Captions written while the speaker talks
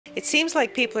It seems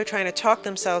like people are trying to talk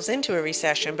themselves into a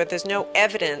recession, but there's no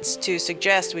evidence to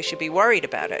suggest we should be worried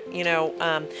about it.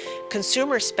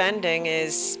 Consumer spending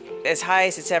is as high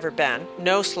as it's ever been,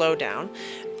 no slowdown.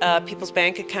 People's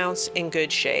bank accounts in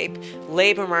good shape,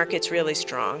 labor market's really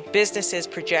strong, businesses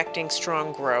projecting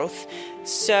strong growth.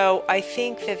 So I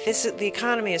think that the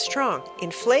economy is strong.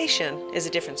 Inflation is a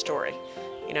different story.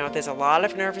 There's a lot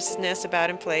of nervousness about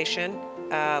inflation.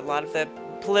 A lot of the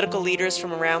political leaders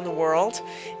from around the world.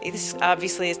 This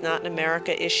obviously is not an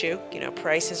America issue.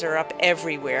 Prices are up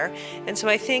everywhere. And so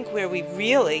I think where we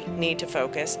really need to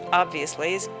focus,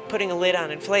 obviously, is putting a lid on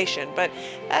inflation. But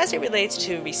as it relates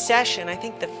to recession, I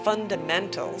think the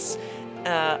fundamentals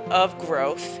of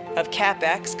growth, of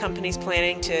CapEx, companies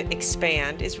planning to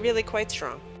expand, is really quite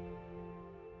strong.